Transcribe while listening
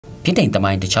ဖြစ်တဲ့တ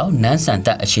မိုင်းတစ်ချောင်းနန်းဆန်သ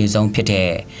က်အခြေဆုံးဖြစ်တဲ့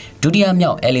ဒုတိယ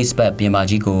မြောက် Elizabeth ဘုရင်မ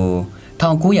ကြီးကို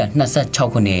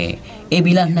1926 ခုနှစ်ဧ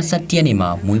ပြီလ21 ရက်နေ့မှာ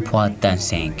မွေးဖွားတန်ဆ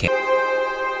င်ခဲ့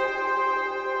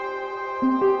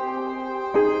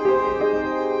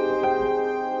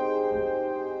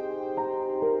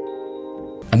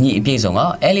အမည်အပြည့်စုံက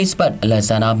Elizabeth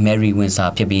Alexander Mary Windsor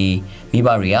ဖြစ်ပြီးမိဘ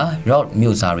တွေက Rod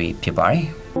မြို့စားတွေဖြစ်ပါတယ်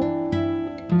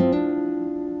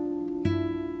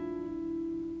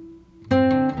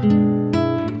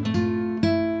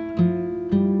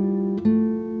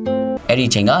အဲ့ဒီ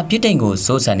ချိန်ကပြစ်တိန်ကို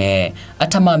စိုးစံတဲ့အ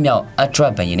ထမမြောက်အထရ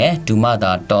က်ဘရင်နဲ့ဒူမ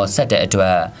သာတော်ဆက်တဲ့အတွ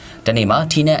က်တနေ့မှာ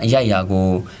ထီနဲ့အရိုက်ရာကို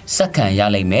စက္ခံရ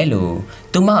လိမ့်မယ်လို့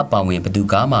သူမအပောင်ဝင်ဘသူ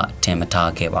ကမှထင်မ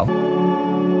ထားခဲ့ပါဘူး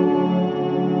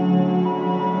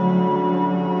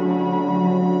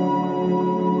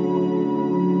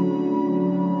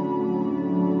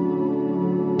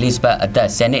Elizabeth အသက်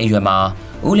10နှစ်အရွယ်မှာ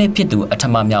ဦးလေးဖြစ်သူအထ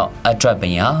မမြောက်အထရက်ဘ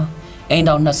ရင်ဟာအိမ်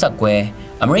တော်20ကွဲ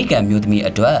အမေရိကန်မျိုးသမီး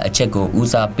အတွက်အချက်ကိုဦး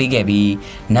စားပေးခဲ့ပြီး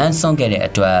နန်းဆွန့်ခဲ့တဲ့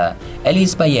အတွက်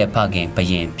Elizabeth ရဲ့ဖခင်ဘ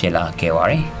ရင်ဖြစ်လာခဲ့ပါ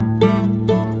တယ်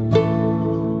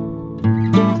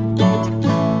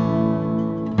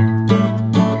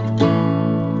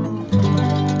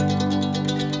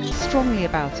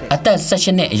အသက်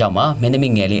16နှစ်အရောက်မှာမင်းသ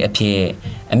မီးငယ်လေးအဖြစ်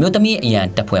အမျိုးသမီးအရန်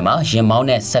တပ်ဖွဲ့မှာရင်မောင်း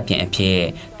တဲ့ဆက်ပြင်အဖြစ်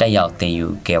တက်ရောက်သင်ယူ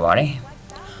ခဲ့ပါတယ်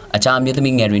။အခြားအမျိုးသ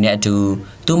မီးငယ်တွေနဲ့အတူ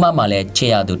သူမမှလည်းချ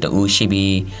စ်ရသူတဦးရှိ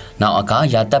ပြီးနောက်အခါ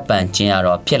ရာသက်ပံကျင်းရ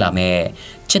တော့ဖြစ်လာမဲ့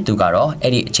ချစ်သူကတော့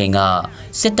အဲ့ဒီအချိန်က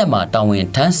စစ်တပ်မှတာဝန်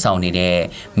ထမ်းဆောင်နေတဲ့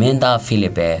မင်းသားဖိလ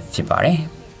စ်ပဲဖြစ်ပါတယ်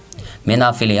။မင်း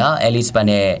သားဖိလစ်ဟာ Elizabeth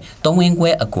နဲ့သုံးဝင်း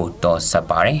ခွဲအကိုတော်ဆက်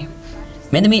ပါတယ်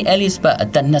။မင်းသမီး Elizabeth အ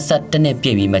သက်21နှစ်ပြ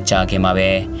ည့်ပြီးမကြာခင်မှာပဲ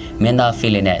မင်းသားဖိ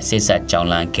လစ်နဲ့ဆက်ဆက်ကြောင်း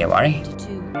လန့်ခဲ့ပါတယ်။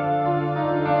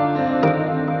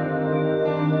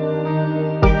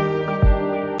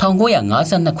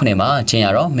1952 ခုနှစ်မှာကျင်းရ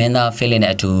တော့မင်းသားဖိလစ်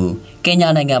နဲ့အတူကင်ညာ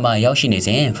နိုင်ငံမှာရောက်ရှိနေစ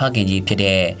ဉ်ဖခင်ကြီးဖြစ်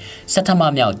တဲ့ဆဋ္ဌမ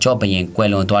မြောက်ဂျော့ဘရင်ကွယ်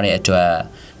လွန်သွားတဲ့အတွက်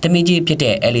တမင်ကြီးဖြစ်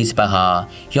တဲ့ Elizabeth ဟာ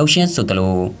ရုပ်ရှင်ဆိုသ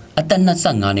လိုအသက်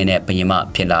25နှစ်နဲ့ဘရင်မ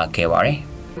ဖြစ်လာခဲ့ပါတယ်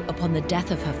။ Upon the death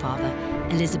of her father,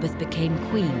 Elizabeth became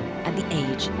queen at the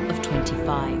age of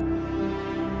 25.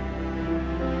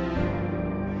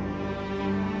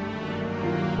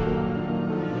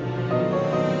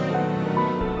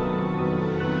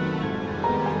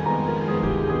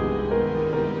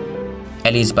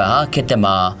 Elizabeth ဟာခေတ္တ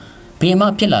မှာဘုရင်မ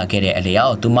ဖြစ်လာခဲ့တဲ့အလျော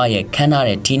က်သူမရဲ့ခမ်းနား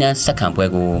တဲ့တီးနှန်းဆက်ခံပွဲ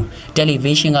ကိုတယ်လီ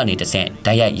ဗေးရှင်းကနေတဆင့်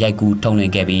တိုက်ရိုက်ရိုက်ကူးထုတ်လွှ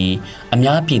င့်ခဲ့ပြီးအ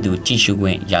များပြည်သူကြည့်ရှုခွ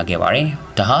င့်ရခဲ့ပါတယ်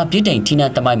။ဒါဟာဗြိတိန်တီးနှ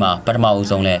န်းသမိုင်းမှာပထမအ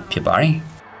ဆုံးလည်းဖြစ်ပါတယ်။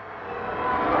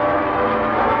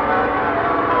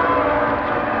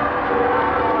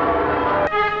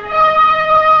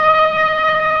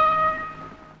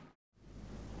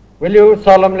 Will you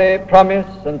solemnly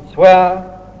promise and swear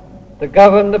to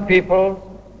govern the people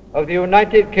of the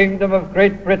United Kingdom of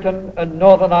Great Britain and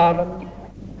Northern Ireland?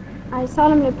 I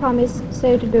solemnly promise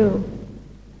so to do. ။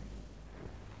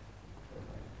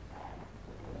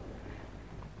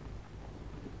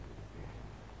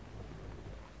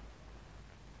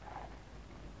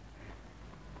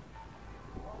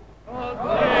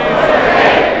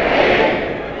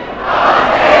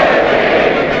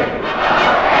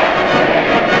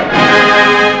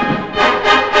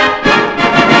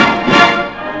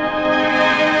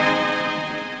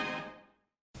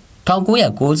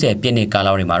1990 ပြည့်နှစ်ကာလ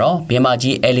တွေမှာတော့ဘုရင်မ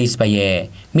ကြီး Elizabeth ရဲ့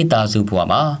မိသားစုဘဝ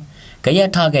မှာကြရက်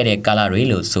ထားခဲ့တဲ့ကာလတွေ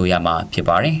လို့ဆိုရမှာဖြစ်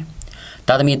ပါတယ်။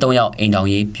သားသမီး3ယောက်အိမ်ထောင်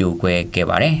ရေးပြိုကွဲခဲ့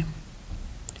ပါတယ်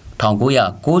။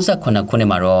1998 ခုနှစ်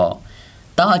မှာတော့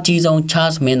တာအကြီးဆုံး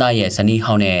Charles မင်းသားရဲ့ဇနီး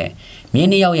ဟောင်းနဲ့မြင်း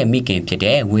2ယောက်ရဲ့မိခင်ဖြစ်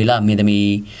တဲ့ဝေလမင်းသ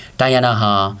မီးဒိုင်ယာနာ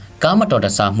ဟာကားမတော်တ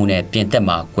ဆမှုနဲ့ပြင်သစ်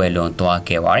မှာကွယ်လွန်သွား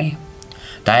ခဲ့ပါတယ်။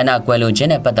ဒိုင်ယာနာကွယ်လွန်ခြ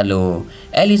င်းနဲ့ပတ်သက်လို့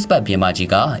Elizabeth ဘုရင်မကြီး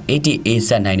က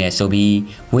88 နိုင်တဲ့ဆိုပြီး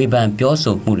ဝေဖန်ပြော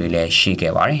ဆိုမှုတွေလည်းရှိ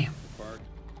ခဲ့ပါတယ်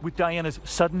။ With Diana's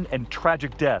sudden and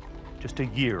tragic death just a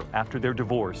year after their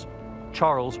divorce,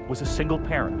 Charles was a single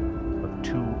parent of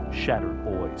 2 shattered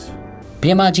boys. ဘု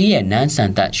ရင်မကြီးရဲ့နန်းဆ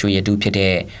န်သက်ရွှေရတုဖြစ်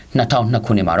တဲ့2002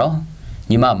 ခုနှစ်မှာတော့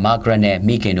ညီမမာဂရက်နဲ့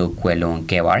မိခင်တို့ကွယ်လွန်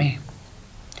ခဲ့ပါတယ်။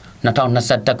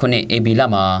2021 ခုနှစ်ဧပြီလ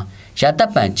မှာရာသ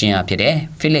က်ပံကျင်းရဖြစ်တဲ့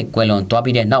ဖိလစ်ကွယ်လွန်သွား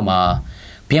ပြီးတဲ့နောက်မှာ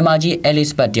ဘုရင်မကြီး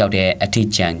Elizabeth တယောက်တည်းအထီး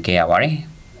ကျန်ခဲ့ရပါတယ်။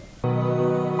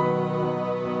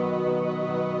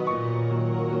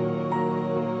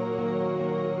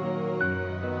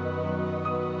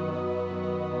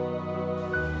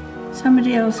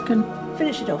 Somebody else can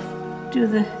finish it off, do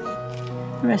the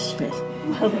rest of it.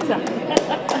 Well done.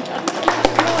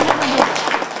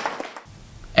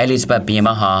 Elizabeth ဘုရင်မ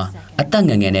ဟာအသက်င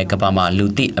ယ်ငယ်နဲ့ကမ္ဘာမှာလူ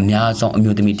သိအများဆုံးအ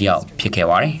မျိုးသမီးတယောက်ဖြစ်ခဲ့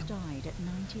ပါတယ်။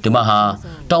သူမဟာ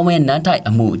တော်ဝင်နန်းထိုက်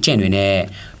အမှုအကျင့်တွေနဲ့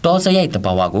တောစရိုက်တ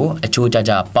ဘာဝကိုအချိုးကျ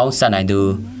ကျပေါင်းစပ်နိုင်သူ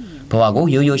ဘဝကို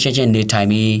ရိုးရိုးရှင်းရှင်းနေထိုင်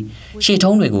ပြီးရှေ့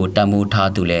ထုံးတွေကိုတန်ဖိုးထား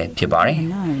သူလည်းဖြစ်ပါတယ်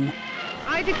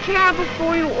I declare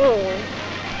before you all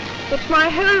that my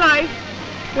whole life,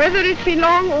 whether it be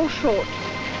long or short,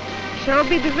 shall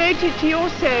be devoted to your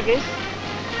service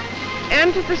and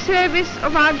to the service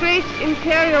of our great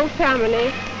imperial family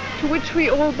to which we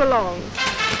all belong.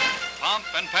 Pomp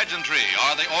and pageantry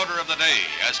are the order of the day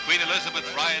as Queen Elizabeth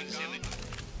rides in the...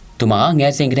 သူမင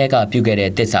ယ်စဉ်ကတည်းကပြုခဲ့တဲ့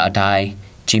တစ္ဆာအတိုင်း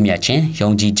ကြီးမြတ်ခြင်းယုံ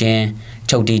ကြည်ခြင်း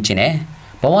ချုပ်တီးခြင်းနဲ့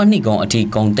ဘဝနှိကုံအထိ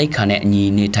ဂုံတိတ်ခါနဲ့အညီ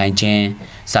နေထိုင်ခြင်း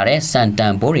စတဲ့စံတ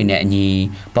န်ဘိုးတွေနဲ့အညီ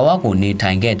ဘဝကိုနေ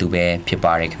ထိုင်ခဲ့သူပဲဖြစ်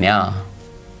ပါတယ်ခင်ဗျာ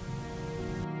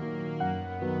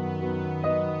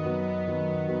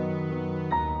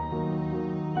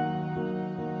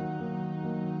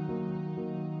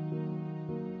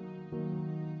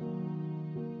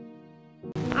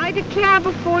I declare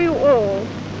before you all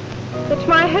that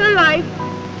my whole life,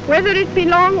 whether it be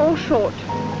long or short,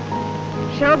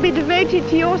 shall be devoted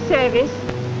to your service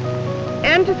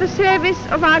and to the service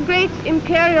of our great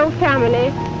imperial family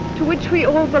to which we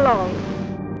all belong.